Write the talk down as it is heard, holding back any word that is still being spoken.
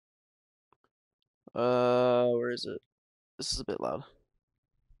Where is it? This is a bit loud.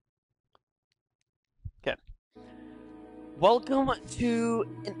 Okay. Welcome to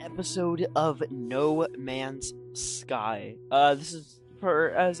an episode of No Man's Sky. This is, for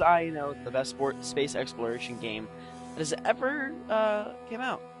as I know, the best space exploration game that has ever came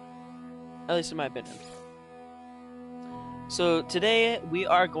out. At least in my opinion. So today we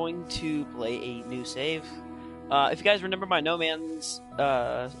are going to play a new save. If you guys remember my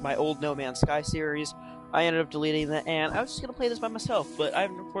my old No Man's Sky series, I ended up deleting that, and I was just gonna play this by myself, but I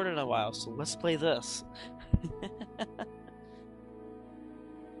haven't recorded in a while, so let's play this.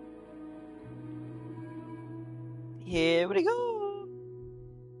 Here we go.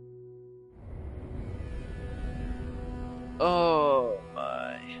 Oh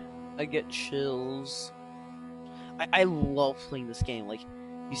my, I get chills. I love playing this game. Like,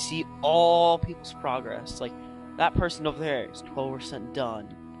 you see all people's progress. Like, that person over there is 12%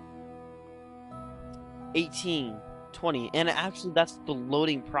 done. 18, 20, and actually that's the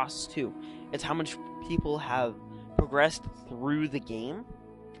loading process too. It's how much people have progressed through the game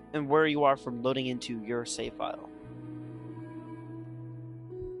and where you are from loading into your save file.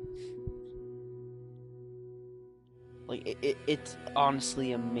 Like, it's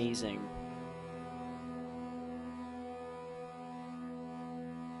honestly amazing.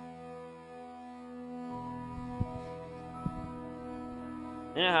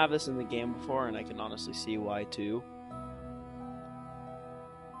 And I have this in the game before, and I can honestly see why too.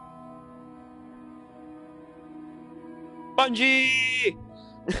 Bungie!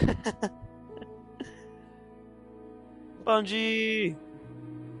 Bungie!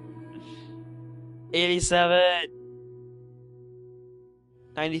 87!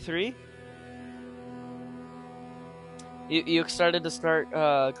 93? You excited to start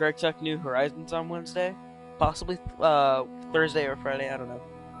Greg Tech New Horizons on Wednesday? Possibly Thursday or Friday, I don't know.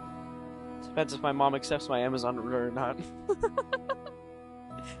 Depends if my mom accepts my Amazon order or not.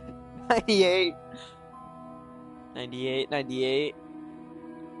 98. 98, 98.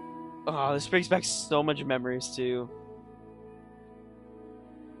 Oh, this brings back so much memories too.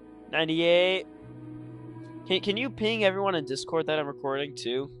 98. Can you ping everyone in Discord that I'm recording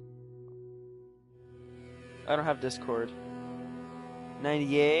too? I don't have Discord.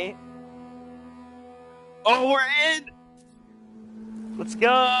 98. Oh, we're in! Let's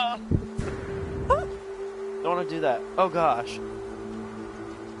go! Don't want to do that. Oh gosh.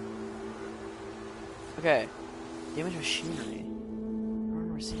 Okay. Damage machinery. I don't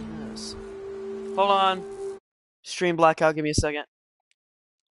remember seeing this. Hold on. Stream blackout, give me a second.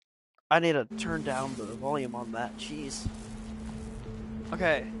 I need to turn down the volume on that. Jeez.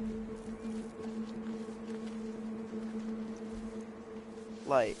 Okay.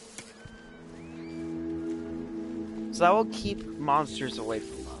 Light. So that will keep monsters away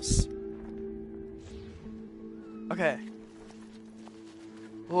from us. Okay.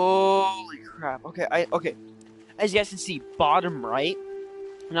 Holy crap. Okay. As you guys can see, bottom right,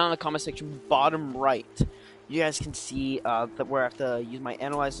 not in the comment section, bottom right, you guys can see that where I have to use my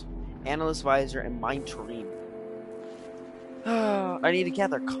analyst visor and mine terrain. I need to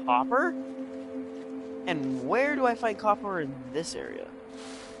gather copper? And where do I find copper in this area?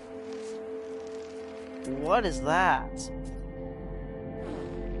 What is that?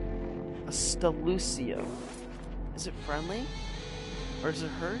 A Stelucio. Is it friendly? Or does it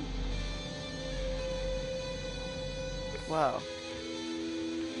hurt? Wow.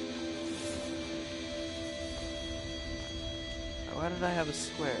 Why did I have a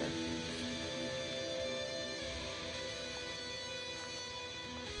square?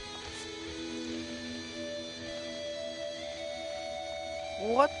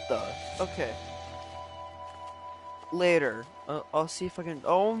 What the? Okay. Later. I'll see if I can...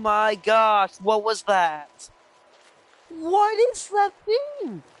 Oh my gosh! What was that? What is that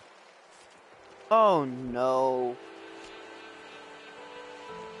thing? Oh no.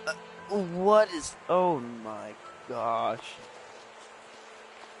 What is... Oh my gosh.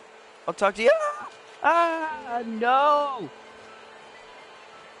 I'll talk to you. Ah, no.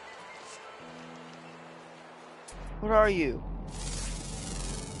 What are you?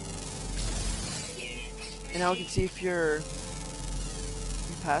 And now we can see if you're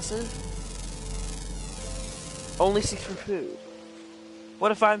passive. Only seeks for food.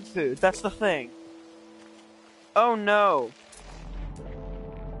 What if I'm food? That's the thing. Oh no.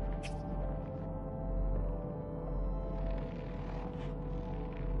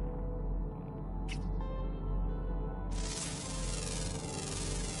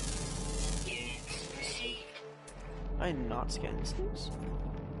 I not scan these things?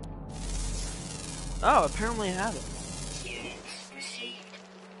 Oh, apparently I have it.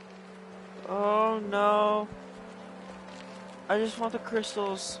 Oh Oh no. I just want the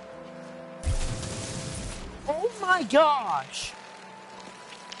crystals. Oh my gosh!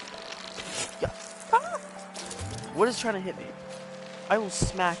 Yeah. Ah! What is trying to hit me? I will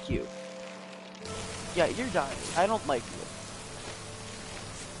smack you. Yeah, you're dying. I don't like you.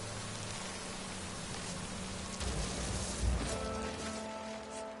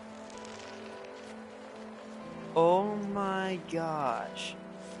 Oh my gosh.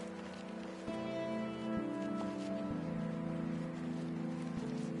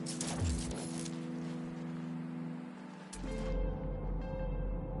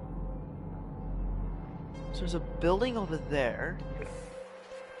 So there's a building over there.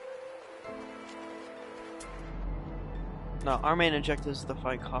 No, our main objective is to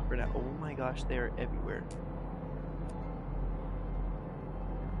find copper now. Oh my gosh, they are everywhere.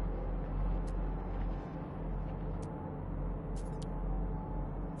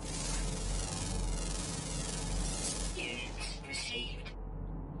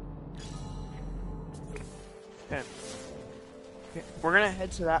 Okay. Okay, we're gonna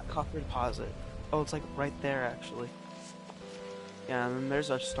head to that copper deposit. Oh, it's like right there actually. Yeah, and then there's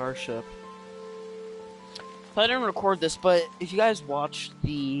our starship. I didn't record this, but if you guys watch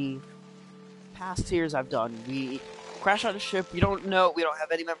the past series I've done, we crash on a ship, we don't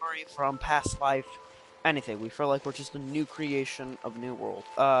have any memory from past life, anything. We feel like we're just a new creation of a new world.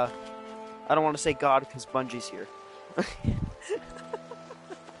 I don't want to say God because Bungie's here.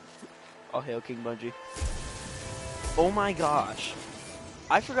 All hail King Bungie. Oh my gosh.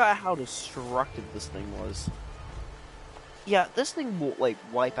 I forgot how destructive this thing was. Yeah, this thing will, like,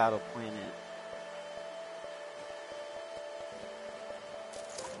 wipe out a planet.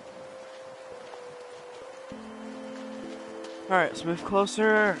 Alright, let's move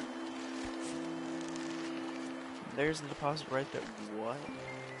closer. There's the deposit right there. What?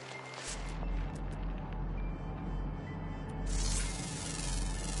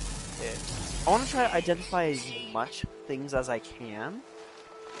 Okay. I want to try to identify as much things as I can,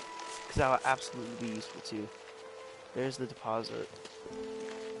 because that would absolutely be useful too. There's the deposit.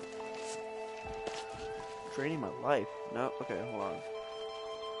 Draining my life. No, okay, hold on.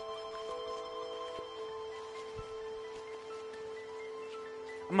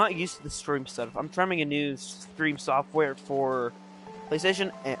 I'm not used to the stream setup. I'm trying a new stream software for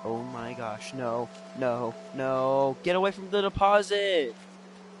PlayStation, and oh my gosh, no, no, no. Get away from the deposit!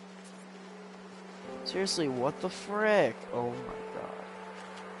 Seriously, what the frick? Oh my god.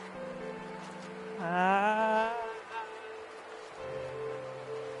 Ah.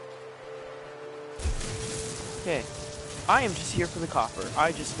 Okay. I am just here for the copper.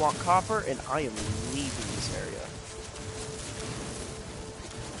 I just want copper, and I am leaving this area.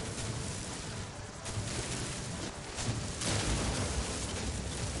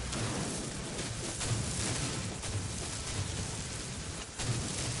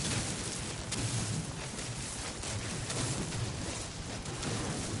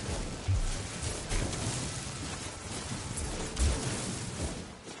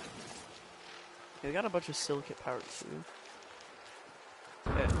 We got a bunch of silicate power too.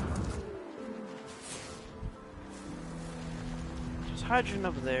 Okay. There's hydrogen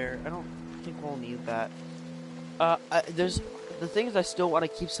over there. I don't think we'll need that. There's the things I still want to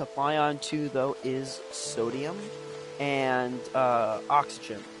keep supply on too, though, is sodium and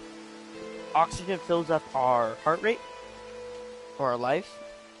oxygen. Oxygen fills up our heart rate or our life,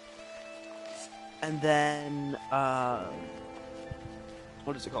 and then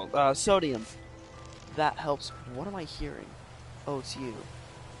what is it called? Sodium. That helps. What am I hearing? Oh, it's you.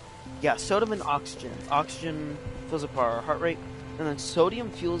 Yeah, sodium and oxygen. Oxygen fills up our heart rate, and then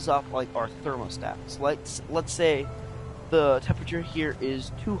sodium fuels up like our thermostats. Let's say the temperature here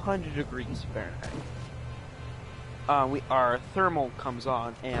is 200 degrees Fahrenheit. Our thermal comes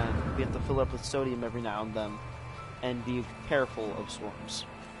on, and we have to fill up with sodium every now and then, and be careful of storms.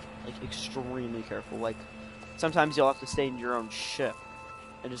 Like extremely careful. Like sometimes you'll have to stay in your own ship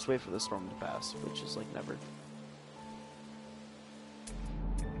and just wait for the storm to pass, which is like never.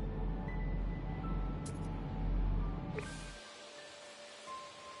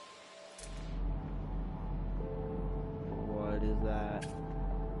 What is that?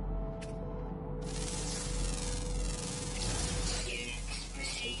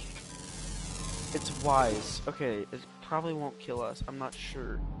 It's wise. Okay, it probably won't kill us. I'm not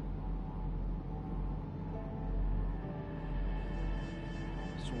sure.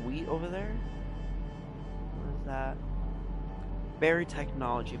 Wheat over there? What is that? Berry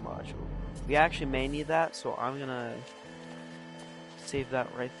technology module. We actually may need that, so I'm gonna save that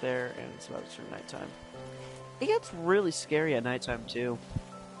right there, and it's about to turn nighttime. It gets really scary at nighttime too.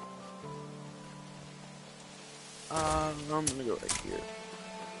 I'm gonna go right here.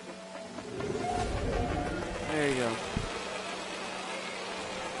 There you go.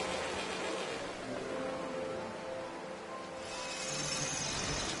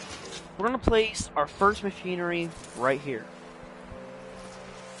 We're gonna place our first machinery right here.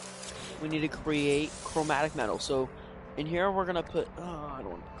 We need to create chromatic metal. So in here we're gonna put, oh, I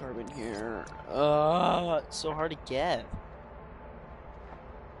don't want to put carbon here. It's so hard to get.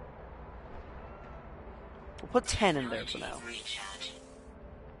 We'll put 10 in there for now.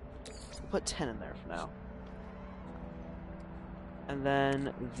 We'll put 10 in there for now. And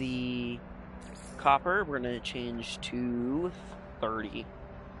then the copper, we're gonna change to 30.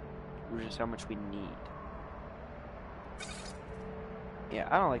 Which is how much we need. Yeah,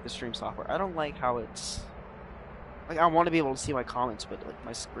 I don't like the stream software. I don't like how it's... Like, I want to be able to see my comments, but like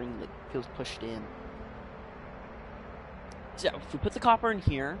my screen like feels pushed in. So yeah, if we put the copper in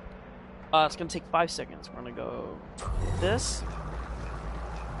here, it's gonna take 5 seconds. We're gonna go this.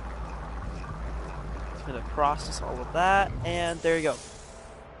 It's gonna process all of that, and there you go.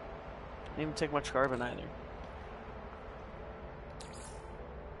 Didn't even take much carbon either.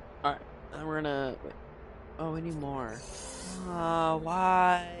 Alright, then we're gonna... Wait. Oh, we need more.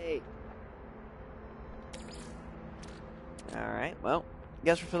 Why? Alright, well,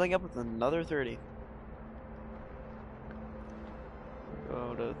 guess we're filling up with another 30.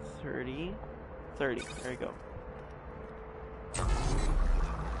 Go to 30. 30, there you go.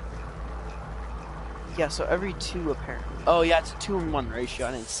 Yeah, so every 2 apparently. Oh yeah, it's a 2-in-1 ratio.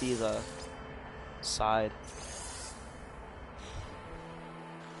 I didn't see the side.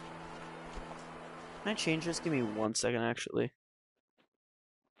 Can I change this? Give me 1 second, actually.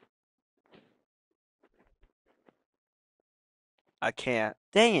 I can't.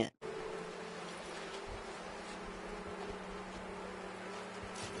 Dang it.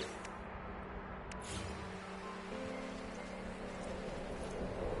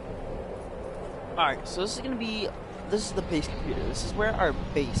 Alright, so this is gonna be... This is the base computer. This is where our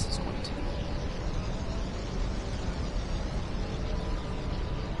base is going to be.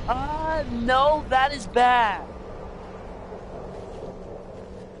 No, that is bad.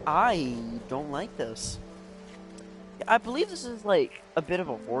 I don't like this. I believe this is like a bit of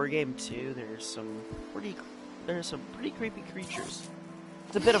a horror game too. There's some pretty creepy creatures.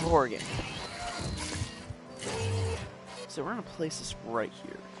 It's a bit of a horror game. So we're gonna place this right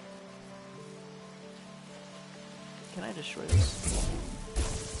here. Can I destroy this?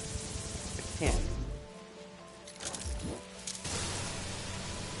 I can't.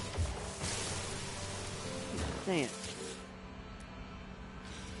 Dang it.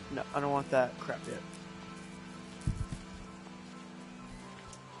 No, I don't want that crap yet.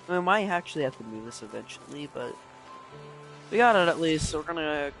 I might actually have to move this eventually, but we got it at least, so we're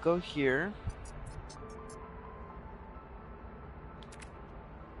gonna go here.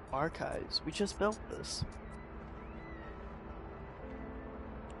 Archives. We just built this.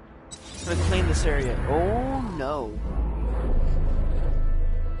 I'm gonna claim this area. Oh no.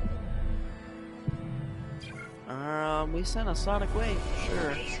 We sent a sonic wave,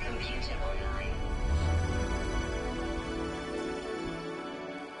 sure.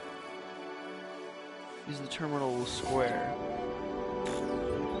 Use the terminal square.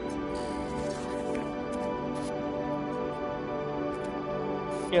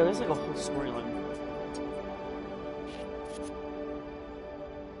 Yeah, there's like a whole storyline.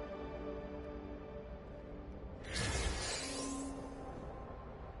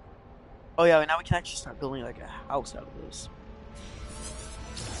 Oh yeah, now we can actually start building like a house out of this.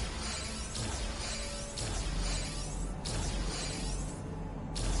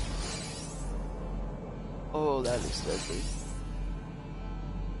 Oh, that is deadly.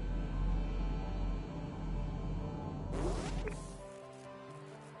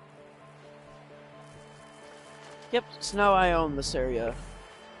 Yep, so now I own this area.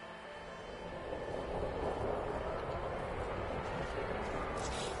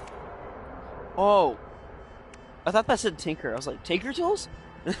 Oh, I thought that said Tinker. I was like, Tinker Tools?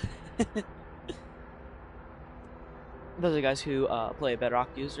 Those are the guys who play Bedrock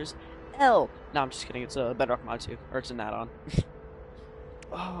users. No, I'm just kidding. It's a Bedrock mod too, or it's an add-on.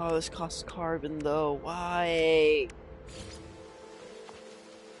 Oh, this costs carbon though. Why?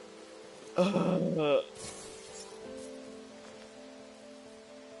 I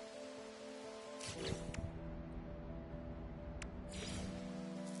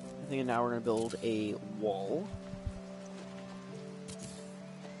think now we're gonna build a wall.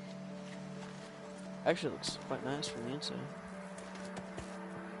 Actually, it looks quite nice from the inside.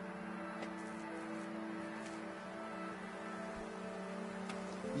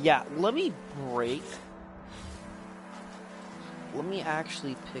 Yeah, let me break let me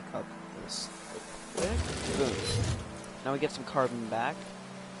actually pick up this real quick. Boom. Now we get some carbon back.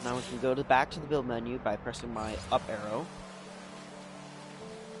 Now we can go back to the build menu by pressing my up arrow.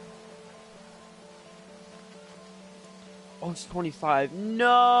 Oh, it's 25.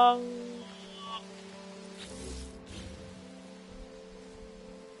 No!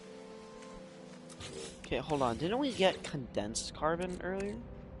 Okay, hold on. Didn't we get condensed carbon earlier?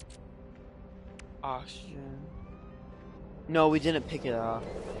 Oxygen. No, we didn't pick it up.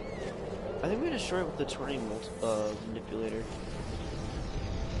 I think we destroyed it with the terrain manipulator.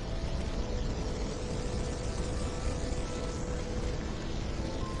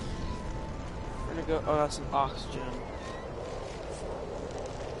 We're gonna go. Oh, that's an oxygen.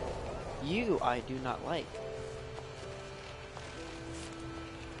 You, I do not like.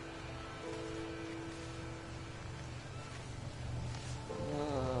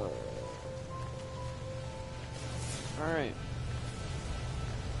 Alright.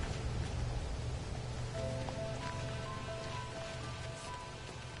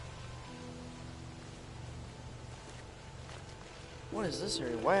 What is this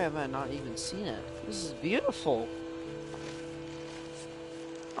area? Why have I not even seen it? This is beautiful.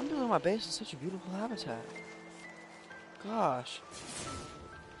 I'm building my base in such a beautiful habitat. Gosh.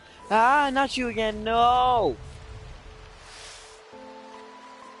 Ah, not you again. No!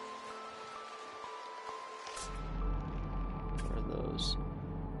 What are those?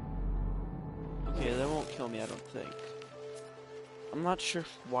 Okay, they won't kill me, I don't think. I'm not sure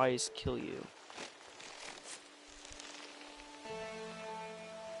if Y's kill you.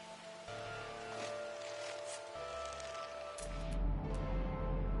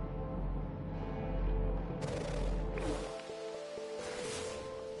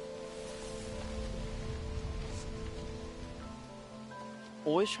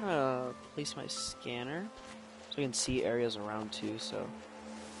 Always trying to place my scanner so I can see areas around too, so.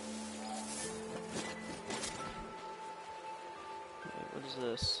 Okay, what is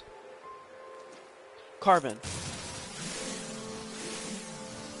this? Carbon.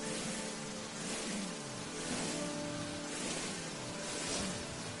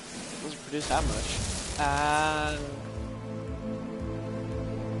 Doesn't produce that much.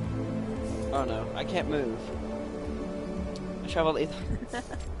 Oh no, I can't move. I traveled either.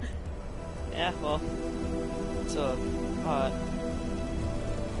 Yeah, well, it's a pot.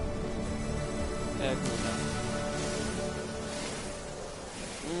 Okay, cool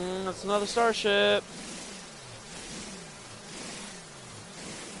now. That's another starship.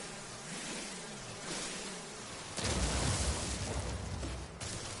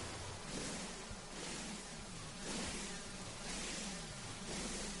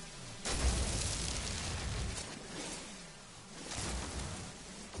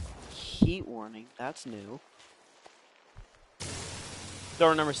 Heat warning, that's new. Don't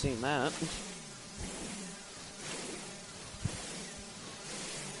remember seeing that.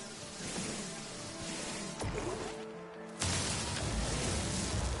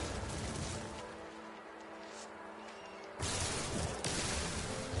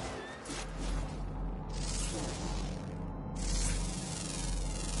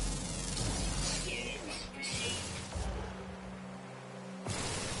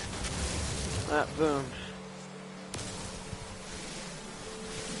 Boom.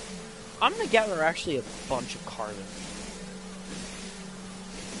 I'm gonna gather actually a bunch of carbon.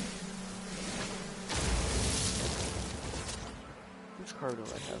 Which carbon do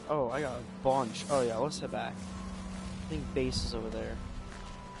I have? Oh, I got a bunch. Oh yeah, let's head back. I think base is over there.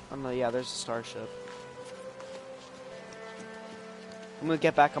 Oh no, yeah, there's a starship. I'm gonna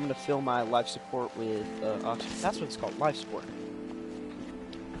get back. I'm gonna fill my life support with oxygen. That's what it's called, life support.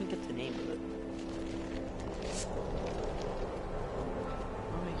 I couldn't get the name of it.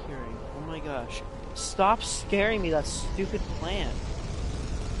 What am I hearing? Oh my gosh! Stop scaring me! That stupid plant.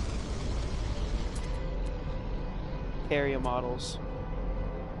 Area models.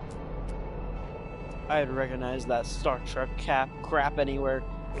 I'd recognize that Star Trek crap anywhere.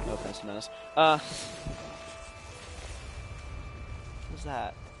 No offense to Menace. What's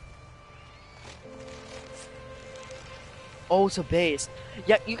that? Oh, it's a base.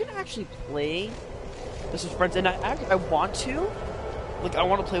 Yeah, you can actually play this with friends, and I want to. Like, I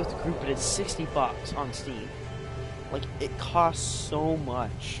want to play with the group, but it's $60 on Steam. Like, it costs so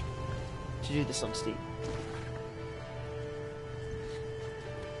much to do this on Steam.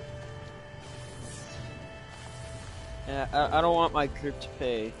 Yeah, I don't want my group to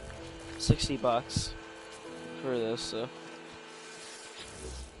pay $60 for this, so.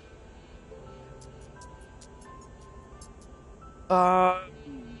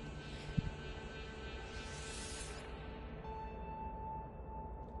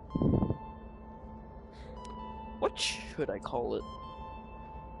 could I call it?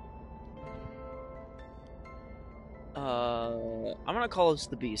 I'm gonna call this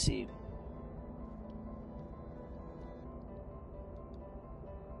the BC.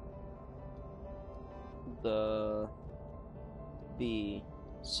 The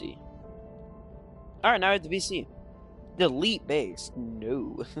BC. Alright, now I have the BC. Delete base.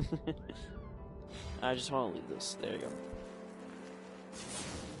 No. I just want to leave this. There you go.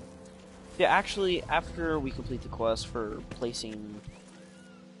 Yeah, actually, after we complete the quest for placing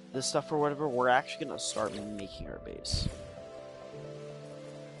this stuff or whatever, we're actually gonna start making our base.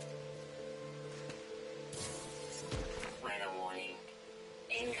 Weather warning.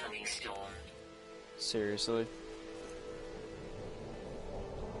 Incoming storm. Seriously?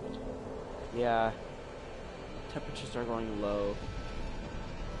 Yeah. Temperatures are going low.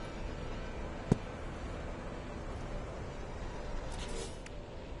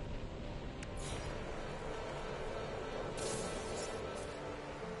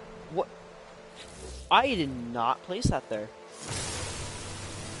 What? I did not place that there.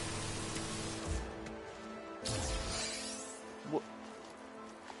 What?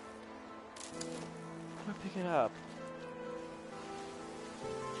 How do I pick it up?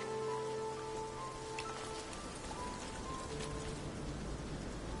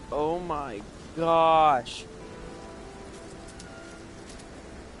 Oh my gosh.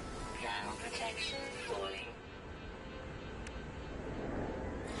 Thermal protection falling.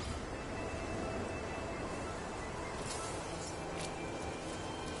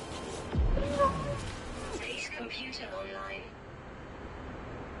 Base computer online.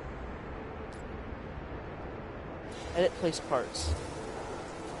 Edit place parts.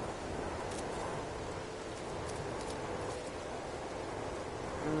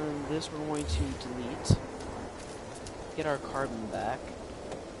 And this we're going to delete. Get our carbon back.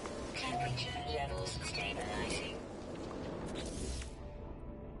 Temperature levels stabilizing.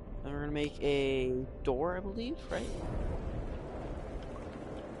 And we're gonna make a door, I believe, right?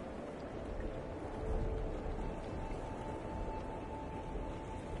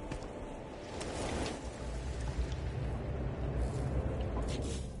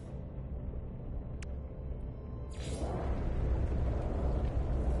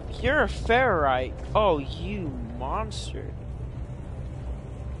 You're a ferrite. Oh, you monster.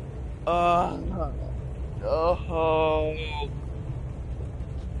 Oh.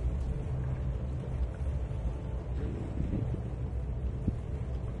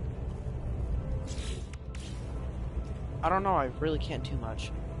 I don't know. I really can't do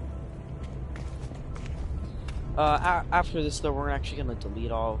much. After this, though, we're actually gonna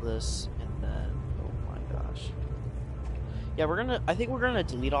delete all of this, and then, oh my gosh. Yeah, I think we're gonna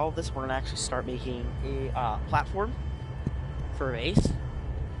delete all of this. We're gonna actually start making a platform for a base.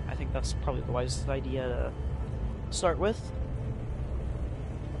 I think that's probably the wisest idea to start with.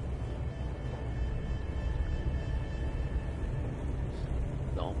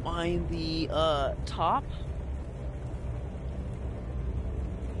 Don't mind the top.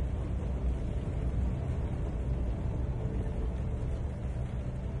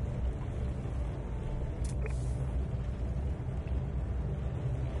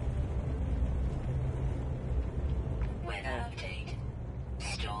 Weather update.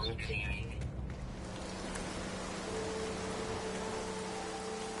 Storm clearing.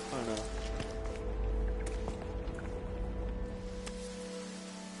 Oh no.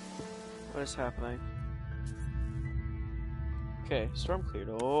 What is happening? Okay, storm cleared.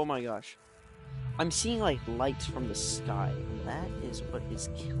 Oh my gosh. I'm seeing like lights from the sky, and that is what is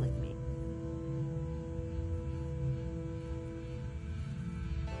killing me.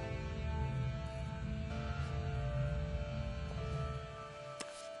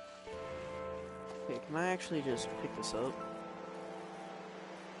 Okay, can I actually just pick this up?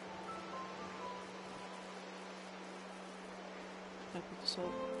 Can I pick this up?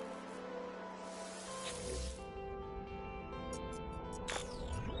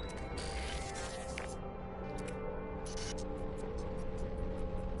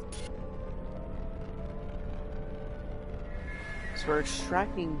 So we're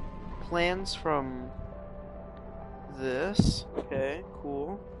extracting plans from this. Okay,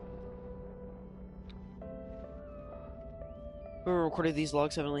 cool. Whoever recorded these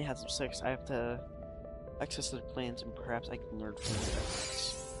logs evidently had some sex. I have to access their plans and perhaps I can learn from their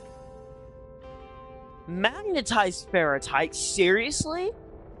efforts. Magnetized ferritite? Seriously?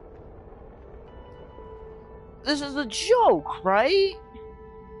 This is a joke, right?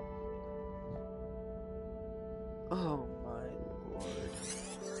 Oh my lord.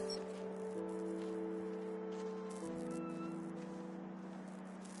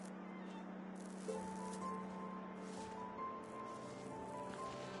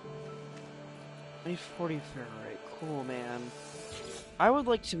 840 Fahrenheit. Cool, man. I would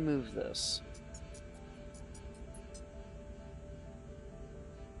like to move this.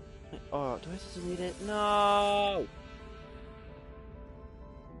 Oh, do I have to delete it? No!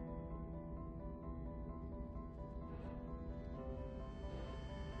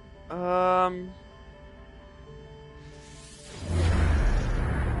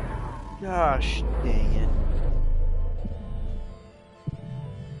 Gosh dang it.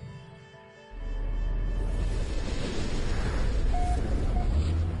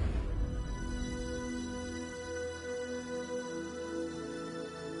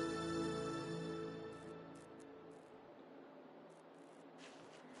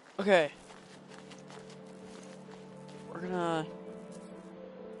 Okay. We're gonna...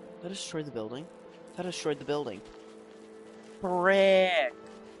 That destroyed the building? That destroyed the building. Frick!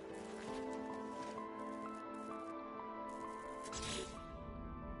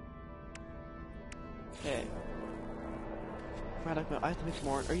 Okay. I have to make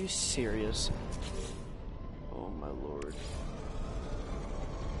more. Are you serious? Oh my lord.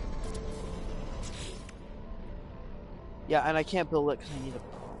 Yeah, and I can't build it because I need a...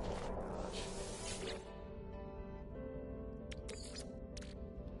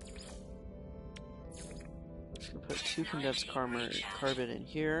 Just gonna put 2 condensed carbon in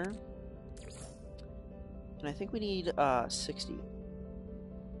here. And I think we need 60.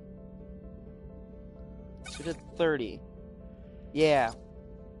 So we did 30. Yeah.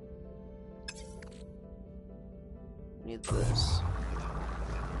 We need this.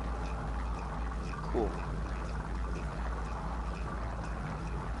 Cool.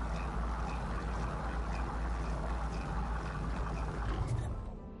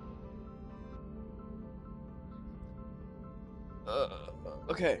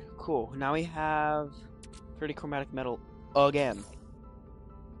 Okay, cool. Now we have 30 chromatic metal again.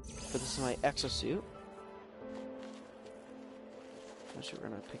 But this is my exosuit. Actually, we're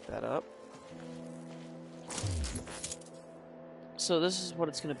gonna pick that up. So this is what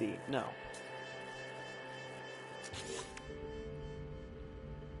it's gonna be. No.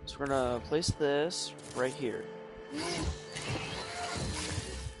 So we're gonna place this right here.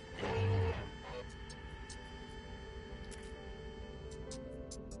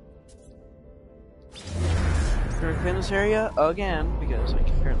 We're gonna clean this area again because I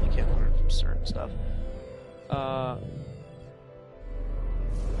apparently can't learn from certain stuff.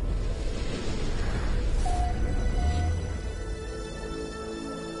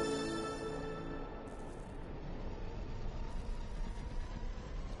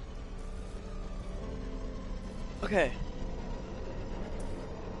 Okay.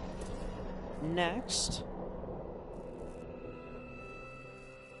 Next.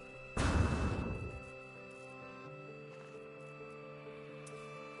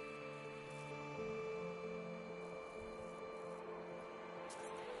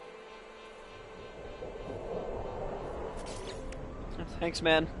 Thanks,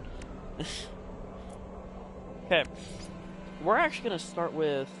 man. Okay. We're actually gonna start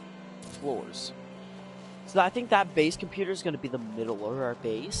with floors. So I think that base computer is going to be the middle of our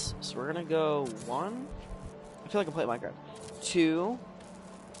base. So we're going to go 1. I feel like I'm playing Minecraft. 2,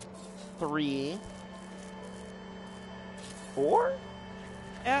 3, 4?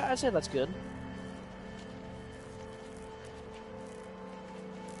 Yeah, I'd say that's good.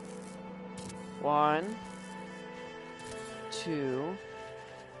 One, 2.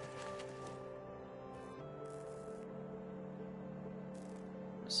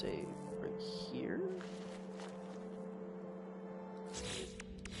 Let's say right here.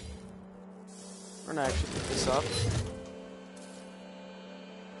 We're gonna actually pick this up.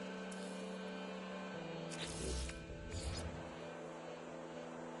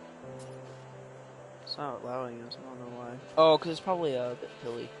 It's not allowing us, I don't know why. Oh, because it's probably a bit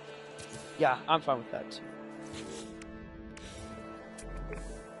hilly. Yeah, I'm fine with that too.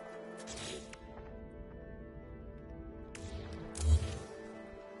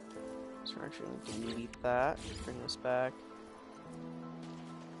 So we're actually going to delete that, bring this back.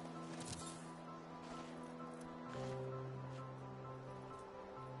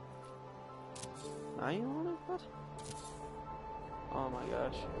 Now you want it? What? Oh my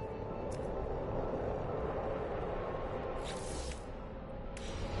gosh.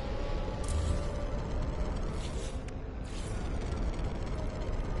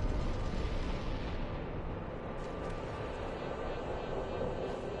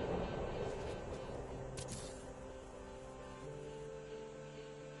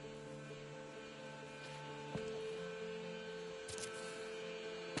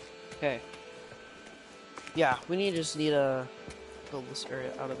 Okay. Yeah, we just need to build this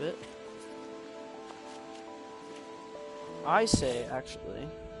area out a bit. I say, actually,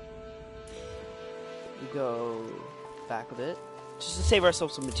 we go back a bit. Just to save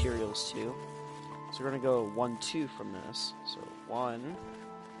ourselves some materials, too. So we're gonna go 1, 2 from this. So 1.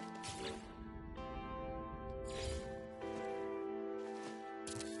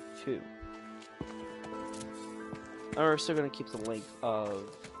 2. And we're still gonna keep the length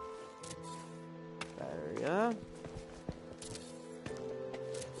of that area.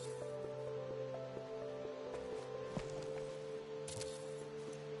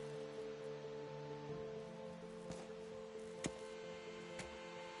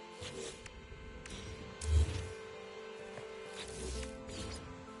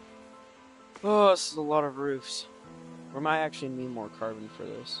 Oh, this is a lot of roofs. We might actually need more carbon for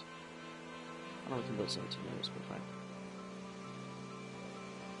this. I don't know if we can build 17 of those, but fine.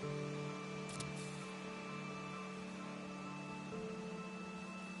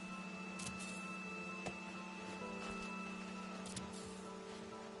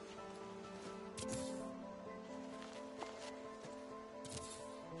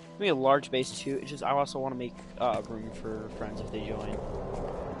 Maybe a large base too. It's just I also want to make room for friends if they join.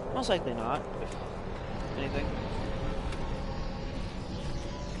 Most likely not, if anything.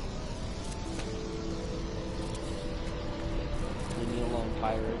 Leave me alone,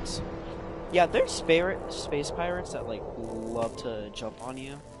 pirates. Yeah, there's space pirates that like love to jump on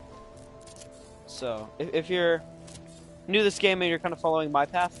you. So if you're new to this game and you're kind of following my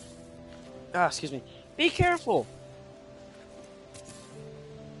path, excuse me, be careful.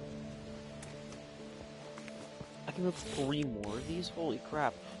 I can build 3 more of these? Holy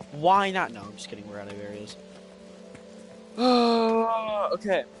crap. Why not? No, I'm just kidding. We're out of areas.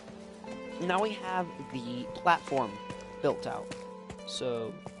 Okay. Now we have the platform built out.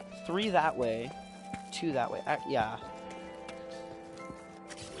 So, 3 that way, 2 that way. Yeah.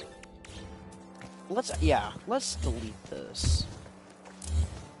 Let's delete this.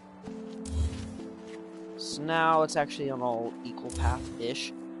 So now it's actually on all equal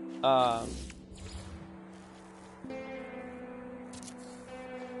path-ish.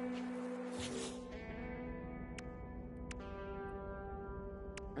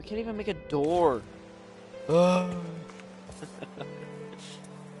 I can't even make a door. This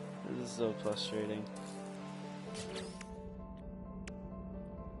is so frustrating.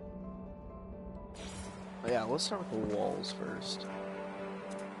 Oh, yeah, let's start with the walls first.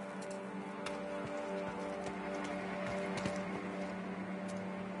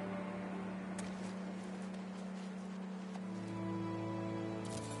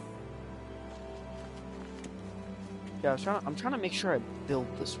 Yeah, I'm trying to make sure I build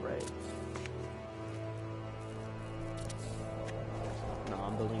this right. No,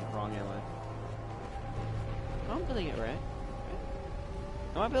 I'm building it wrong, am I? No, I'm building it right.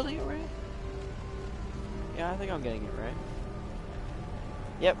 Am I building it right? Yeah, I think I'm getting it right.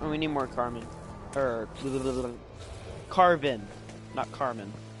 Yep, and we need more carbon. Carbon, not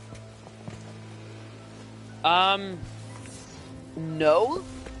Carmen. No.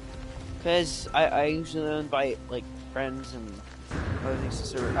 Because I usually invite, like, friends and other things to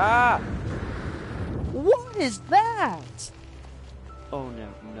serve. What is that? Oh,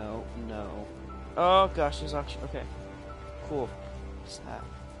 no. Oh, gosh, there's actually... Okay. Cool. What's that?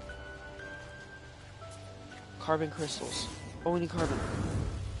 Carbon crystals. Oh, we need carbon.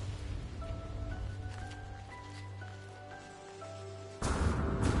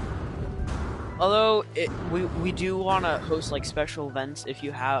 Although, we do want to host, like, special events if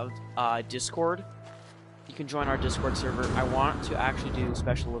you have Discord. You can join our Discord server. I want to actually do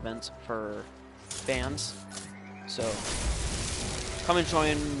special events for fans. So, come and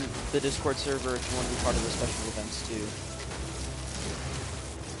join the Discord server if you want to be part of the special events, too.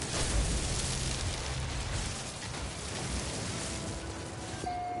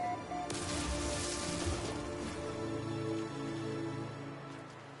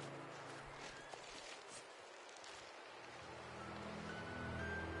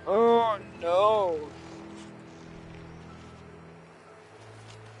 Oh, no.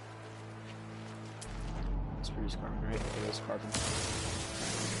 Let's produce carbon, right? Okay, there's carbon.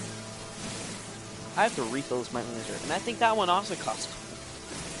 I have to refill this might laser, and I think that one also costs.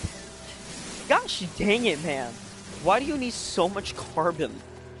 Gosh dang it, man. Why do you need so much carbon?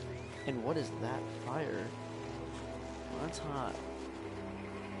 And what is that fire? Well, that's hot.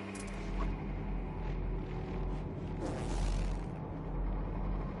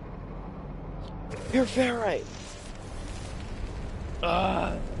 You're ferrite!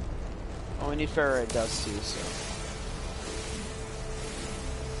 Oh, we need ferrite dust too, so...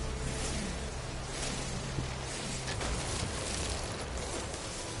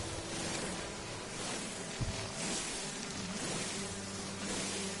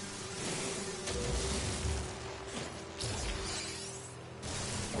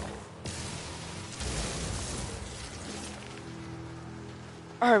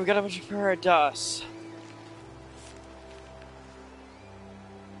 Alright, we got a bunch of Parados.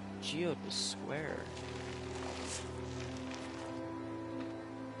 Geode was square.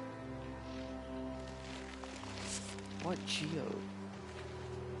 What geode?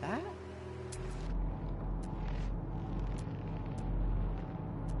 That?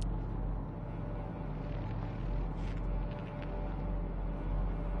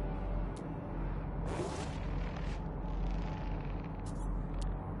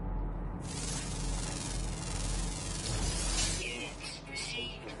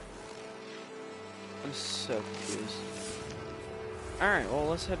 I'm so confused. Alright, well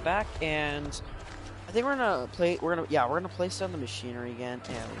let's head back and I think we're gonna place down the machinery again.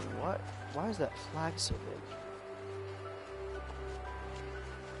 And why is that flag so big?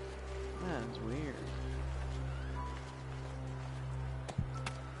 That's weird.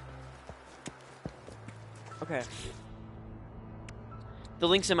 Okay. The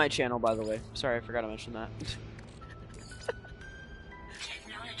link's in my channel, by the way. Sorry, I forgot to mention that.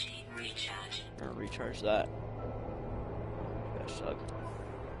 Technology recharge. I'm gonna recharge that. Gosh, Doug.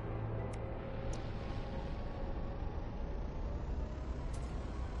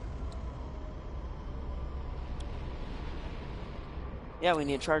 Yeah, we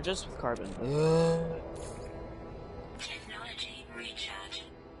need to charge this with carbon. Technology recharge.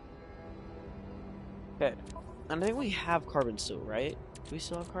 Okay. And I think we have carbon still, right? Do we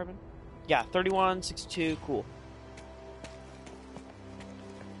still have carbon? Yeah, 31, 62, cool.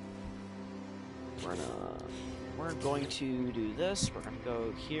 We're going to do this. We're gonna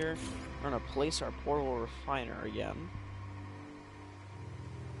go here. We're gonna place our portable refiner again.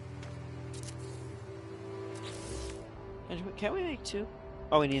 Can we make two?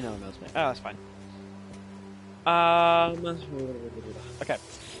 Oh, we need another meltman. Oh, that's fine. Okay.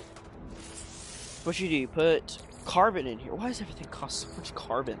 What you do? You put carbon in here. Why does everything cost so much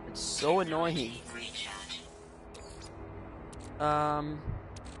carbon? It's so annoying. Recharge.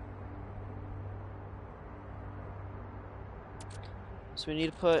 So we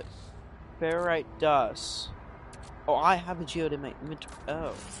need to put ferrite dust. Oh, I have a geode in my inventory.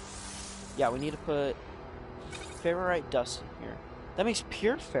 Oh. Yeah, we need to put ferrite dust in here. That makes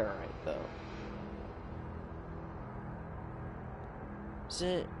pure ferrite, though. Is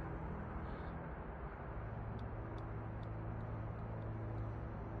it...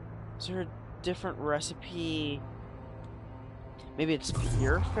 Is there a different recipe? Maybe it's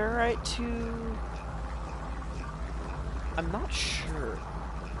pure ferrite too? I'm not sure.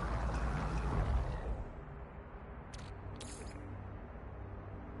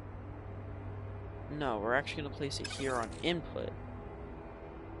 No, we're actually going to place it here on input.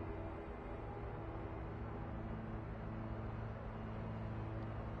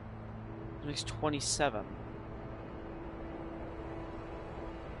 It makes 27.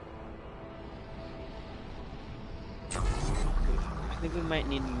 I think we might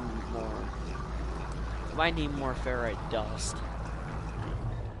need more. We might need more ferrite dust.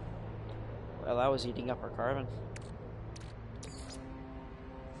 Well, that was eating up our carbon.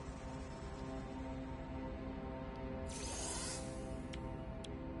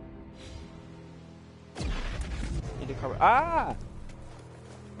 Need a carbon. Ah!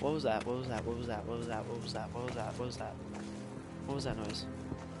 What was that? What was that? What was that? What was that? What was that? What was that? What was that? What was that noise?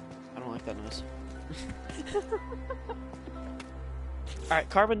 I don't like that noise. Alright,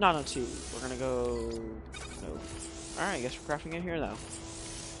 carbon nanotube. We're gonna go... No. Alright, I guess we're crafting it here now.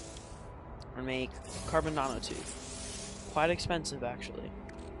 We're gonna make carbon nanotube. Quite expensive, actually.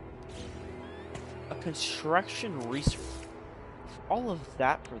 A construction research. All of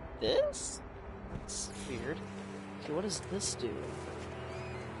that for this? That's weird. Okay, what does this do?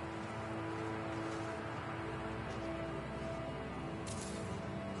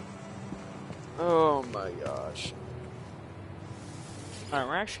 Oh my gosh. Alright,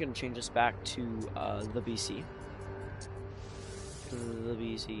 we're actually going to change this back to the BC. The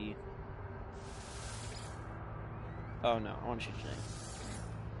BC. Oh no, I want to change the name.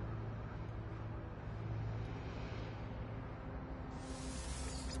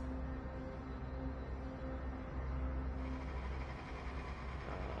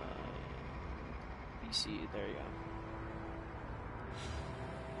 BC, there you go.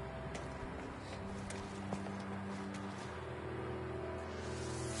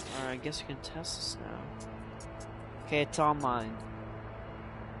 I guess we can test this now. Okay, it's online.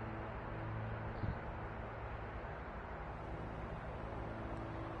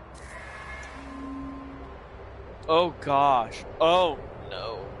 Oh gosh. Oh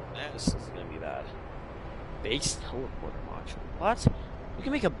no. This is gonna be bad. Base teleporter module. What? We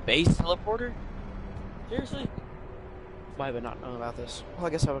can make a base teleporter? Seriously? Why have I not known about this? Well, I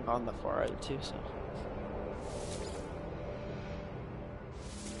guess I haven't gone that far either, too, so.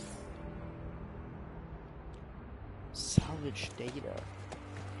 Salvage data.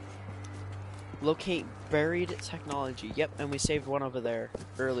 Locate buried technology. Yep, and we saved one over there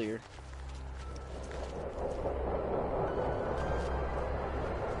earlier.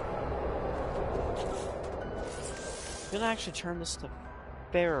 I'm gonna actually turn this to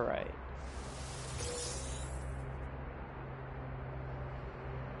ferrite.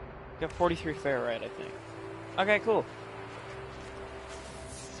 Got 43 ferrite, I think. Okay, cool.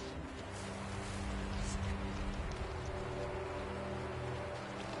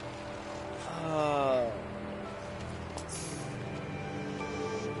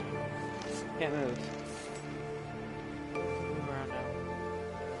 Can't move. Move around now.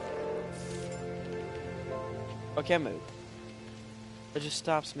 Oh, can't move. It just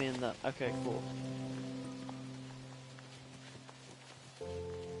stops me in the. Okay, cool.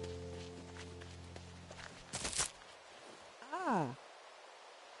 Ah.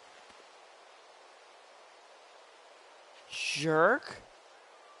 Jerk?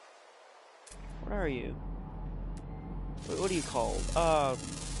 What are you? What are you called?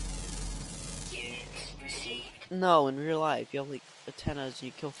 Units received. No, in real life, you have like antennas and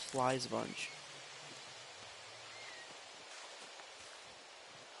you kill flies a bunch.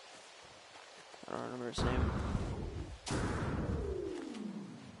 I don't remember his name.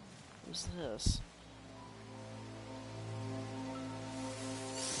 What's this?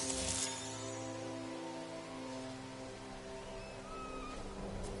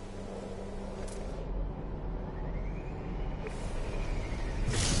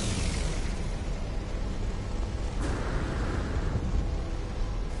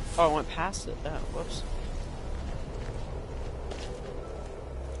 Oh, I went past it. Oh, whoops.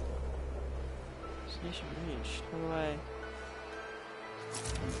 Destination reached. How do I...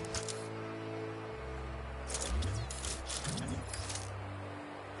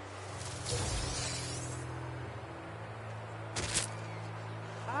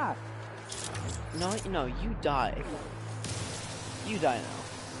 Ah! No, you die. You die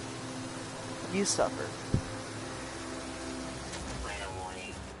now. You suffer. Weather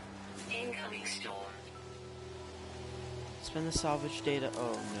warning. Incoming storm. Spend the salvage data.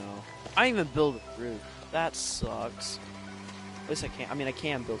 Oh no. I didn't even build a roof. That sucks. At least I can't. I mean, I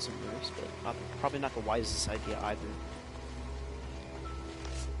can build some roofs, but probably not the wisest idea either.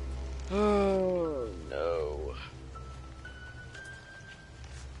 Oh no.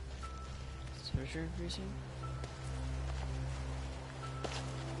 Is temperature increasing?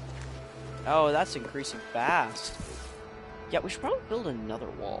 Oh, that's increasing fast. Yeah, we should probably build another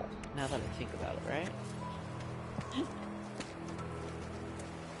wall, now that I think about it, right?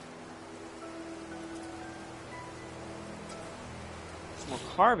 More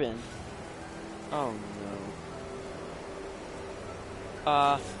carbon? Oh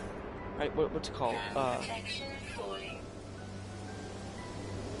no. Right, what's it called? Protection falling.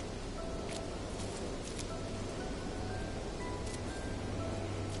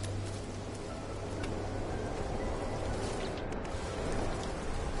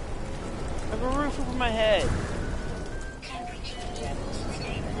 I have a roof over my head. Temperature levels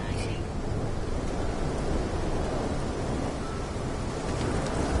stabilizing.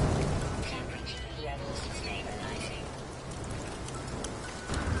 Temperature levels stabilizing.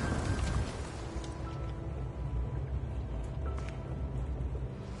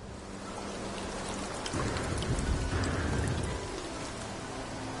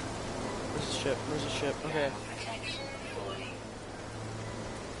 Where's the ship? Where's the ship? Okay. Protection falling.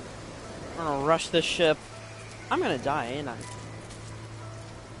 I'm gonna rush this ship. I'm gonna die, ain't I?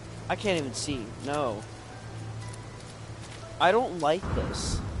 I can't even see. No. I don't like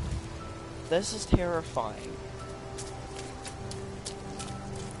this. This is terrifying.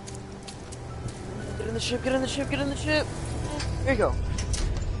 Get in the ship, get in the ship, get in the ship! Here you go.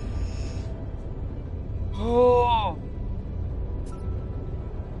 Oh!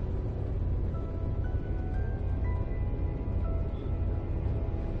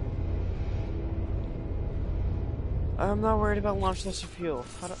 I'm not worried about launch test of fuel.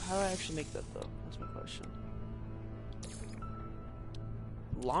 How do I actually make that though? That's my question.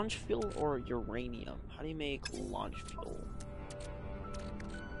 Launch fuel or uranium? How do you make launch fuel?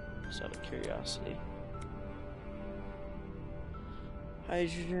 Just out of curiosity.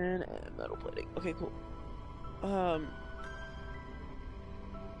 Hydrogen and metal plating. Okay, cool.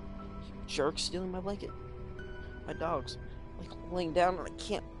 Jerk stealing my blanket. My dog's like laying down and I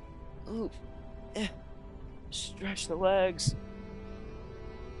can't move. Stretch the legs.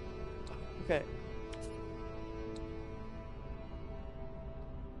 Okay.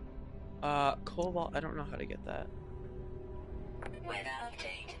 Cobalt, I don't know how to get that. Weather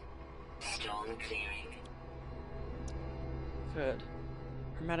update. Storm clearing. Good.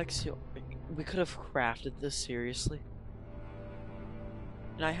 Hermetic seal. We could have crafted this, seriously.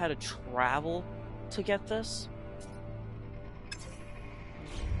 And I had to travel to get this?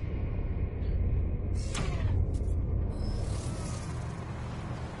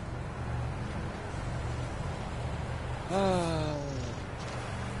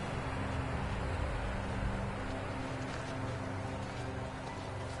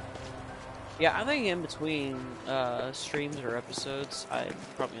 Yeah, I think in between streams or episodes, I'm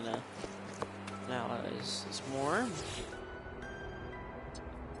probably gonna analyze this more.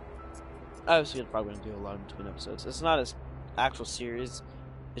 Obviously, I'm probably gonna do a lot in between episodes. It's not as actual series;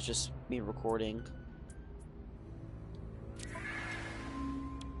 it's just me recording.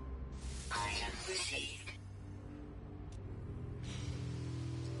 Item received.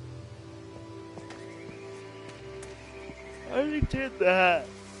 I already did that.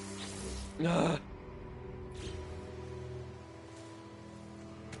 Ugh.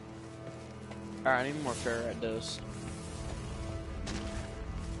 Alright, I need more ferrite dose.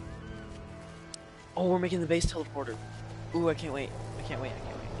 Oh, we're making the base teleporter. Ooh, I can't wait. I can't wait.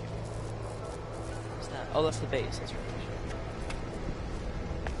 What's that? Oh, that's the base. That's right.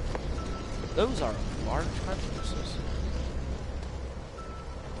 Those are large cartridges.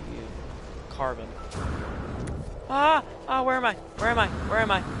 You. Carbon. Where am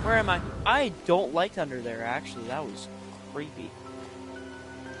I? I don't like under there, actually. That was creepy.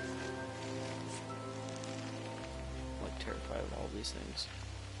 I'm like terrified of all these things.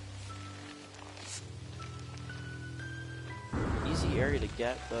 Easy area to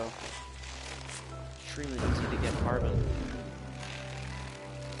get, though. Extremely easy to get carbon.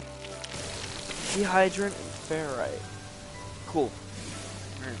 Dehydrant and ferrite. Cool.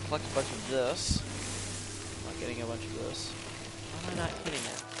 We're gonna collect a bunch of this. I'm not getting a bunch of this. Why am I not hitting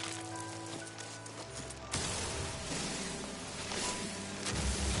it?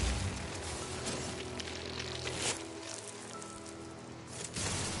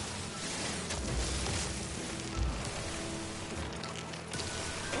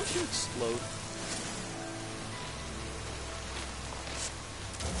 Don't you explode?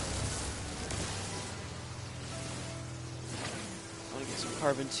 I want to get some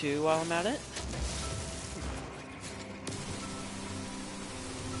carbon too while I'm at it.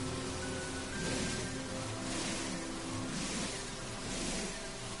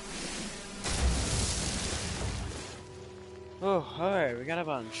 Oh, alright, we got a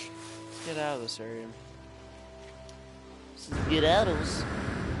bunch. Let's get out of this area. Get out of this.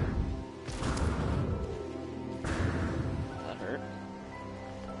 That hurt.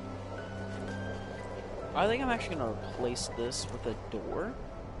 I think I'm actually gonna replace this with a door.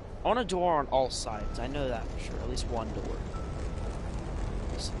 I want a door on all sides. I know that for sure. At least one door.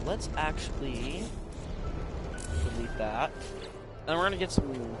 So let's actually delete that. And we're gonna get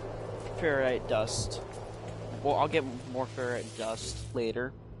some ferrite dust. Well, I'll get more ferrite dust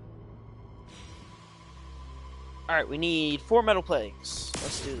later. Alright, we need 4 metal plates.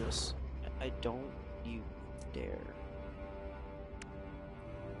 Let's do this. I don't you dare.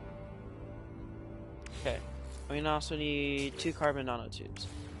 Okay. We also need 2 carbon nanotubes.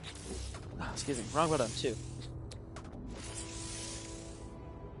 Oh, excuse me, wrong button, 2.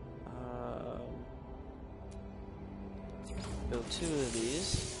 Build 2 of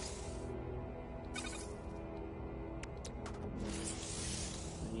these.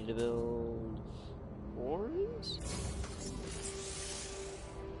 I need to build 4 of these?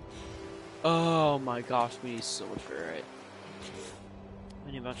 Oh my gosh, we need so much ferrite.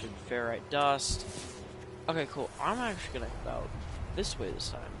 We need a bunch of ferrite dust. Okay, cool. I'm actually gonna head out this way this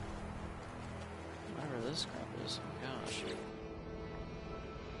time. Whatever this crap is. Oh my gosh.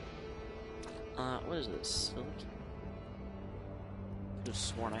 What is this? Silk? I could have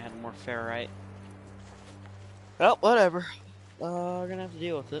sworn I had more ferrite. Well, whatever. We're gonna have to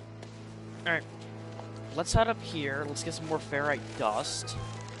deal with it. Alright. Let's head up here. Let's get some more ferrite dust.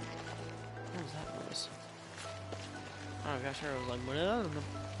 What was that noise? Oh gosh, I was like, what is that?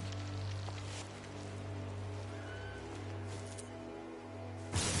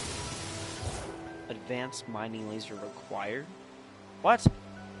 Advanced mining laser required? What?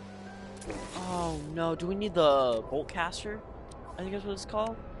 Oh no, do we need the bolt caster? I think that's what it's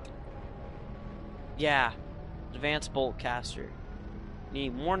called. Yeah, advanced bolt caster.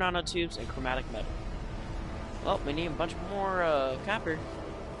 Need more nanotubes and chromatic metal. Well, we need a bunch more copper.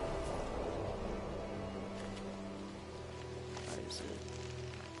 Where is it?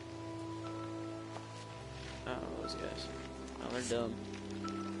 Oh, those guys. Oh, they're dumb.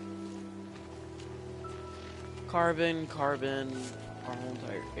 Carbon, carbon. Our whole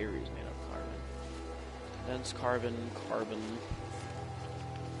entire area is made of carbon. Dense carbon, carbon.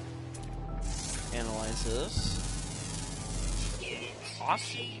 Analyze this.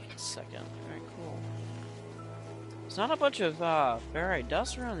 Awesome. Second. Very cool. There's not a bunch of ferrite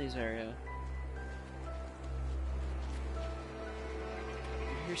dust around these areas.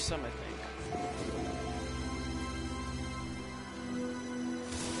 Here's some, I think.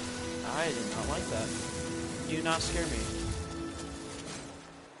 I did not like that. Do not scare me.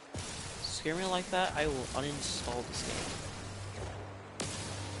 Scare me like that, I will uninstall this game.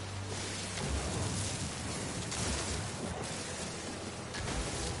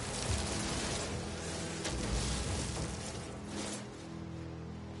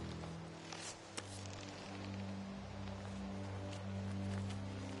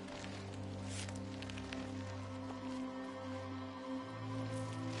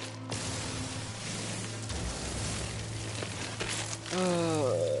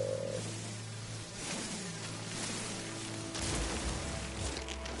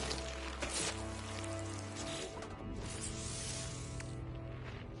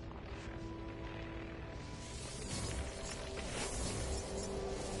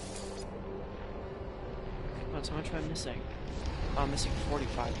 How much am I missing? Oh, I'm missing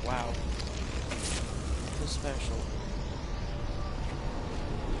 45. Wow. So special.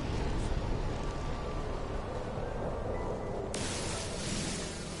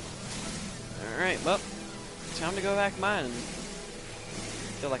 Alright, well, time to go back mining.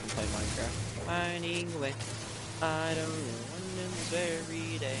 Feel like I'm playing Minecraft. Mining away. I don't know when in this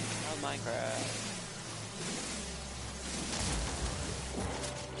very day of Minecraft.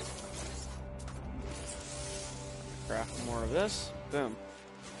 Craft more of this. Boom.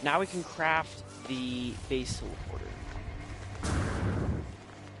 Now we can craft the base teleporter.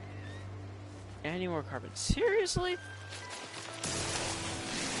 Any more carbon? Seriously?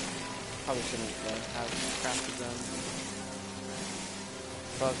 Probably shouldn't have crafted them.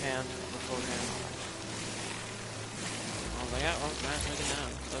 Above hand, beforehand. I was like, yeah, well, nice looking down.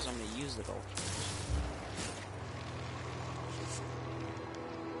 Because I'm going to use the gold.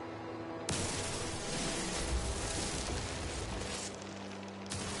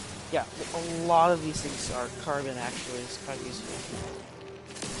 Yeah, a lot of these things are carbon actually. It's quite useful.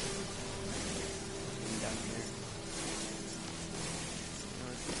 Down here.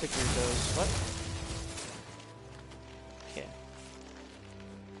 Picture those. What? Okay.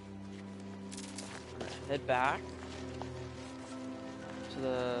 I'm gonna head back to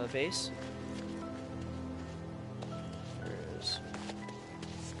the base. There it is.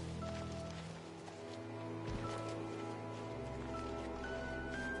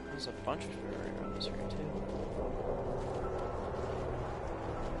 There's a bunch of ferrite around this area too.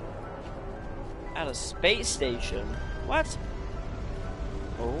 At a space station? What?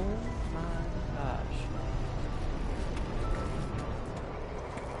 Oh my gosh.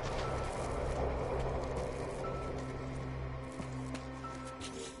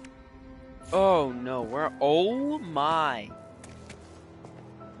 Oh no, where? Oh my.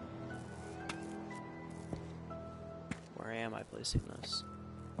 Where am I placing this?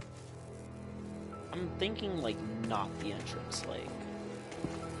 I'm thinking, like, not the entrance, like,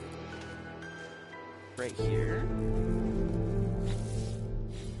 right here.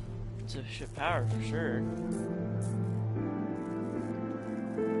 Sufficient power, for sure.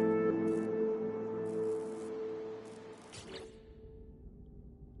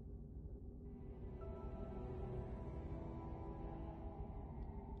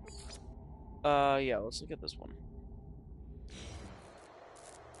 Yeah, let's look at this one.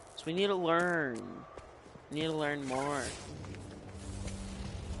 So we need to learn. We need to learn more.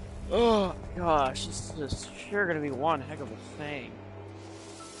 Oh gosh, this is sure gonna be one heck of a thing.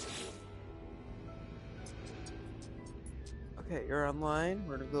 Okay, you're online.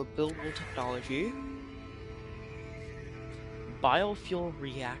 We're gonna go build more technology. Biofuel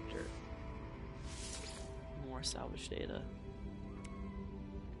reactor. More salvage data.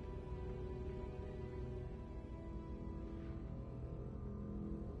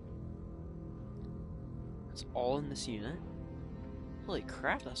 It's all in this unit. Holy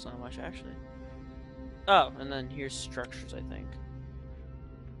crap, that's not much actually. Oh, and then here's structures, I think.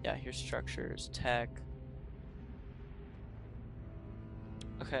 Yeah, here's structures, tech.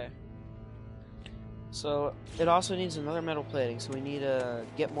 Okay. So, it also needs another metal plating, so we need to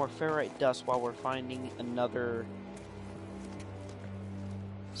get more ferrite dust while we're finding another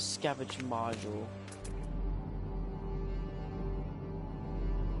scavenge module.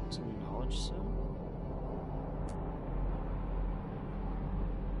 Some knowledge cell?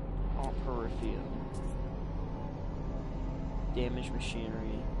 Peripheral. Damaged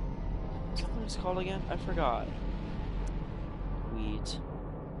machinery. Is that what it's called again? I forgot. Wheat.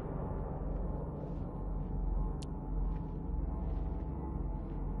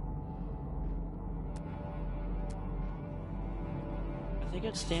 I think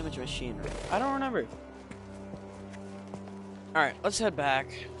it's damaged machinery. I don't remember. Alright, let's head back.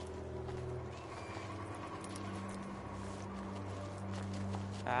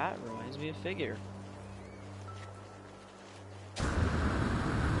 That reminds me of Figure.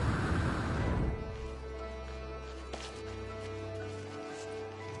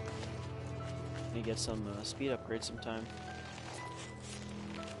 Need to get some speed upgrades sometime.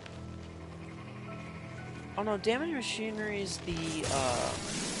 Oh no, damaged machinery is the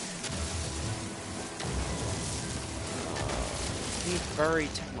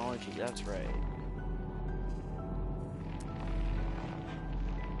buried technology, that's right.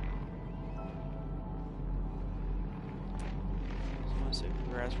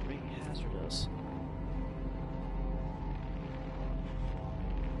 Grass for being hazardous.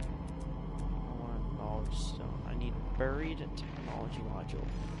 I want a knowledge stone. I need buried technology module.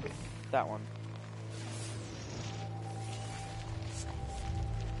 That one.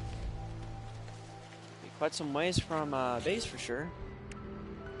 Quite some ways from base for sure.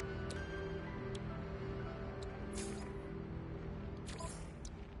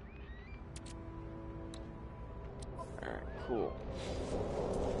 Alright, cool.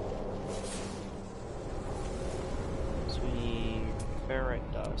 So we need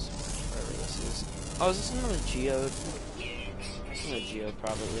ferrite dust, whatever this is. Oh, is this another geode? Another geode,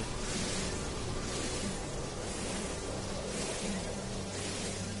 probably.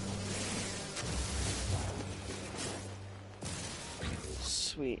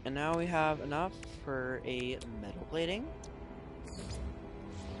 Sweet, and now we have enough for a metal plating.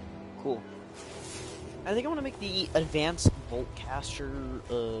 Cool. I think I want to make the advanced Voltcaster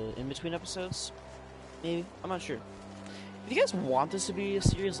in between episodes. Maybe, I'm not sure. If you guys want this to be a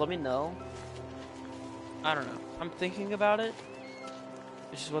series, let me know. I don't know. I'm thinking about it.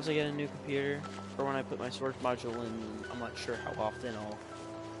 It's just once I get a new computer, or when I put my storage module in, I'm not sure how often I'll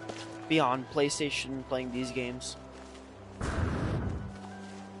be on PlayStation playing these games.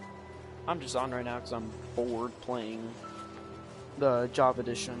 I'm just on right now because I'm bored playing the job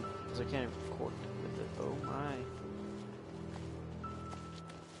edition, because I can't even record with it. Oh my.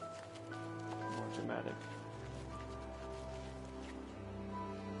 More dramatic.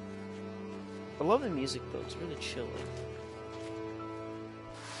 I love the music though, it's really chilling.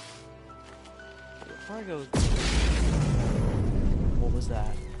 Before I go... What was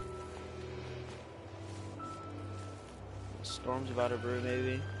that? A storm's about to brew,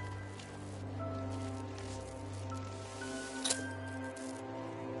 maybe?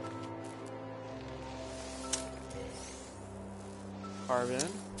 Carbon.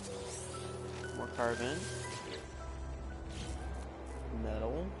 More carbon.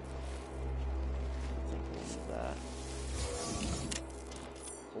 Metal. I think we'll need that.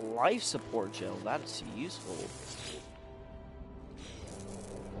 Life support gel. That is useful.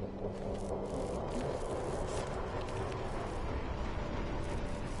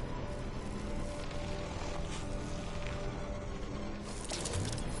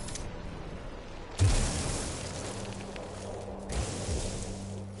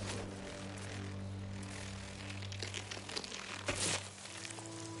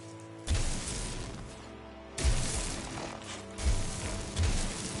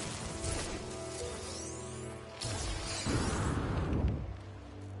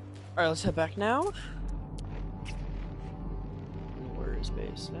 Alright, let's head back now. Where is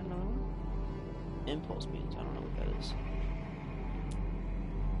base? I don't know. Impulse beams. I don't know what that is.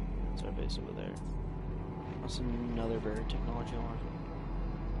 That's our base over there. That's another buried technology module.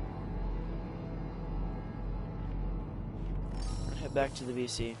 Head back to the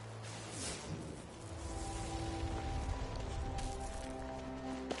VC.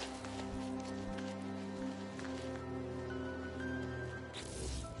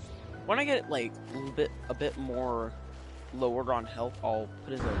 When I get like a bit more lowered on health, I'll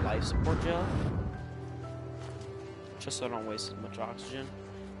put in the life support gel, just so I don't waste as much oxygen.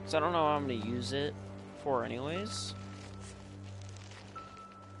 Because I don't know what I'm gonna use it for, anyways.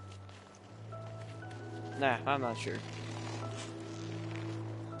 Nah, I'm not sure.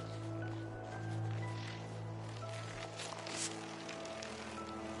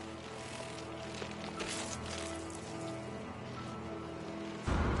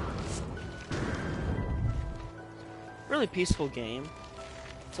 Really peaceful game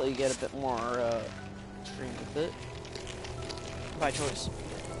until you get a bit more extreme with it. By choice.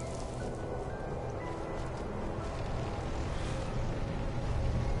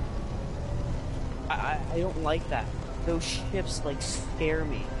 I don't like that. Those ships like scare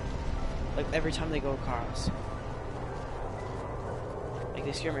me. Like every time they go across. Like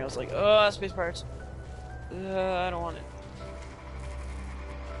they scare me. I was like, oh, space pirates. I don't want it.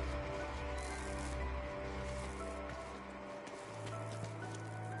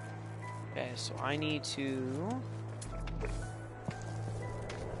 Okay, so I need to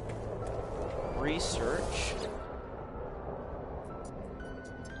research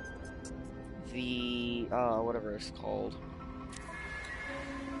the whatever it's called.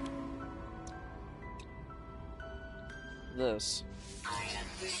 This. Item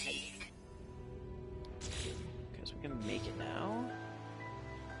received. Okay, so we can make it now.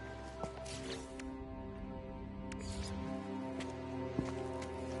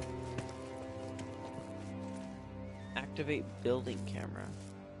 Activate building camera.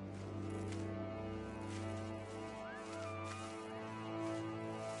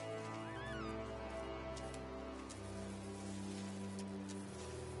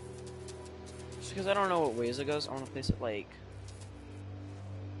 Just because I don't know what ways it goes, I want to place it like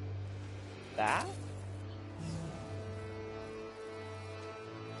that.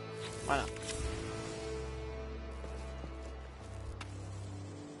 Why not?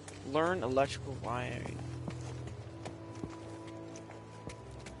 Learn electrical wiring.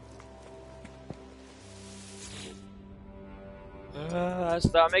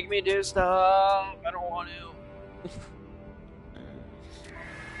 Stop making me do stuff. I don't want to.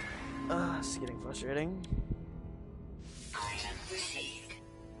 It's getting frustrating. Item received.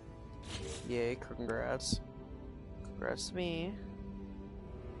 Yay, congrats. Congrats to me.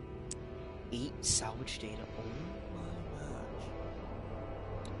 8 salvage data. Oh my gosh.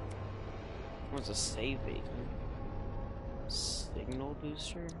 What's a save beacon? Signal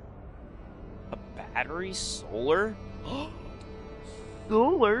booster? A battery? Solar?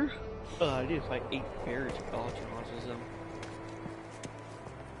 Solar? I need to fight 8 bears if Alex launches them.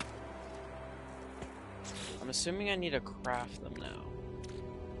 I'm assuming I need to craft them now.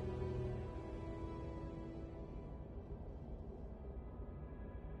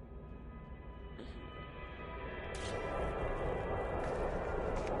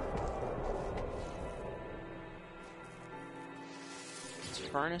 This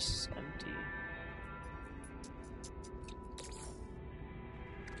furnace is empty.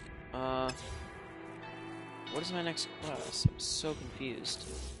 What is my next quest? I'm so confused.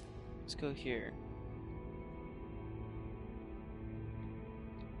 Let's go here.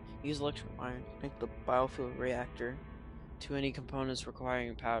 Use electrical iron to connect the biofuel reactor to any components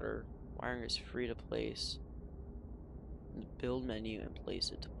requiring powder. Wiring is free to place in the build menu and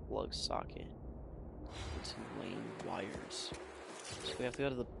place it to plug socket into lane wires. So we have to go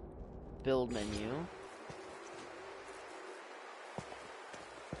to the build menu.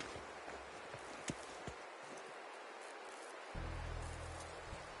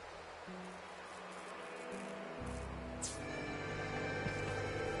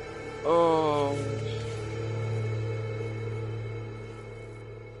 Oh,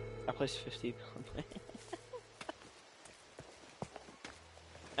 I placed 50.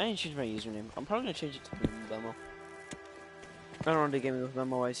 I didn't change my username. I'm probably gonna change it to Memo. I don't want to game with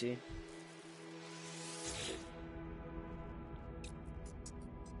Memo. I see.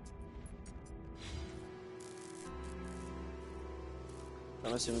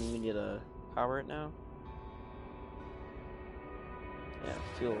 I'm assuming we need to power it now. Yeah,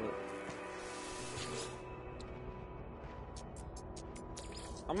 fuel it.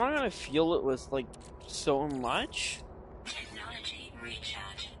 I'm not gonna fuel it with like so much. Technology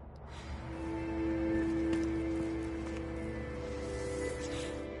recharge.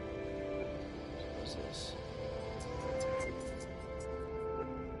 What's this?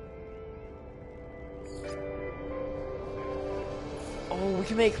 Oh, we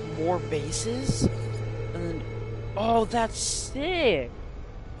can make more bases? And then, oh, that's sick!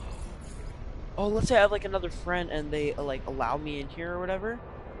 Oh, let's say I have like another friend and they like allow me in here or whatever.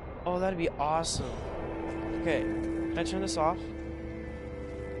 Oh, that'd be awesome. Okay, can I turn this off?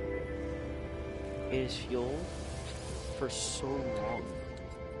 It is fuel for so long.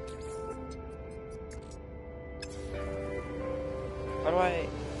 How do I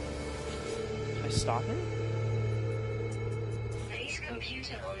stop it? Base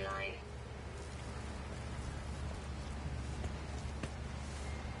computer online.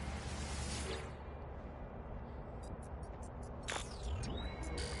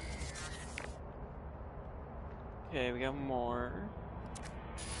 Okay, we got more.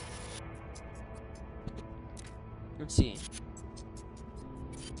 Let's see.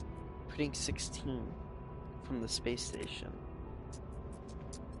 Putting 16 from the space station.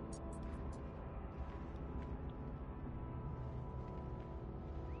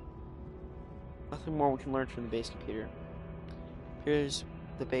 Nothing more we can learn from the base computer. Here's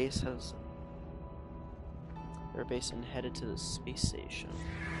the base has their base and headed to the space station.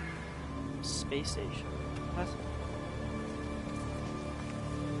 Space station. What?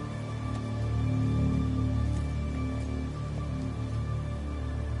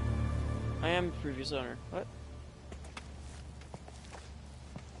 I am the previous owner. What?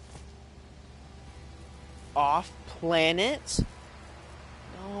 Off planet?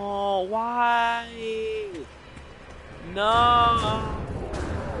 No, why? No.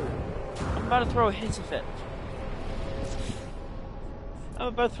 I'm about to throw a hissy fit. I'm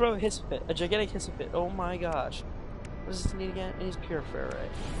about to throw a hissy fit. A gigantic hissy fit. Oh my gosh. What does this need again? It needs pure ferrite.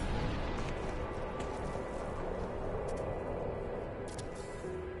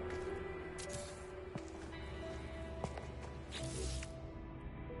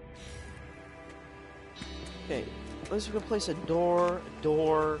 Okay, at least we can place a door,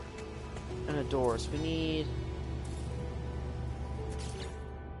 and a door. So we need...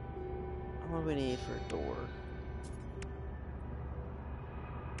 What do we need for a door?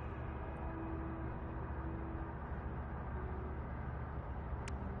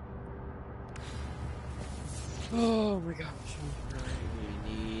 Oh my gosh, what do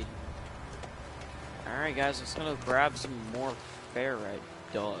we need? Alright guys, let's gonna grab some more ferrite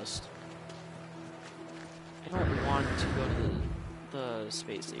dust. I don't want to go to the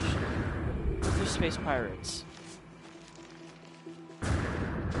space station. There's space pirates.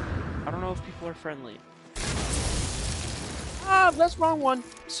 I don't know if people are friendly. Ah, that's the wrong one.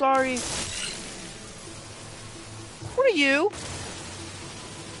 Sorry. What are you?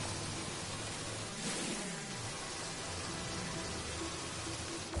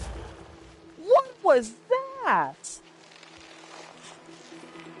 What was that?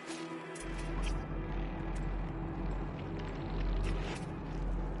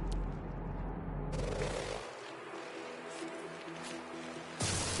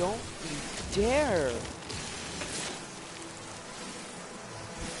 Don't you dare!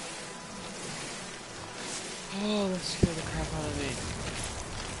 Oh, that scared the crap out of me.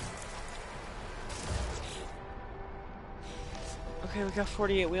 Okay, we got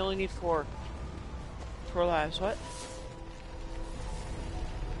 48. We only need 4. 4 lives. What?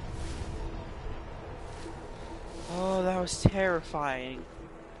 Oh, that was terrifying.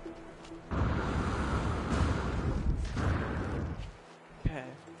 Okay.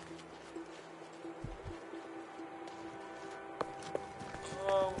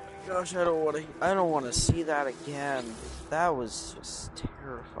 Oh my gosh, I don't want to see that again. That was just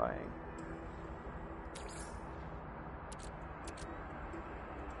terrifying.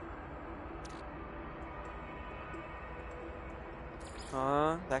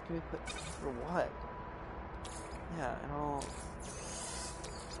 Huh? That can be put for what? Yeah, I don't...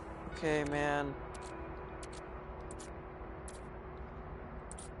 Okay, man.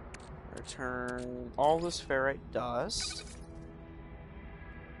 Return all this ferrite dust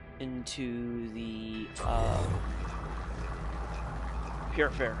into the pure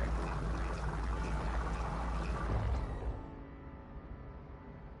ferrite.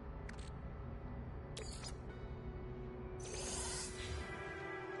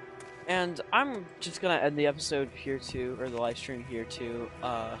 And I'm just gonna end the episode here too, or the live stream here too.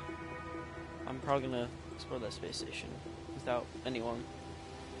 I'm probably gonna explore that space station without anyone.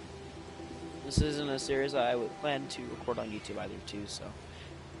 This isn't a series I would plan to record on YouTube either too, so.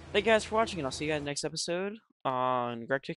 Thank you guys for watching, and I'll see you guys next episode on Greg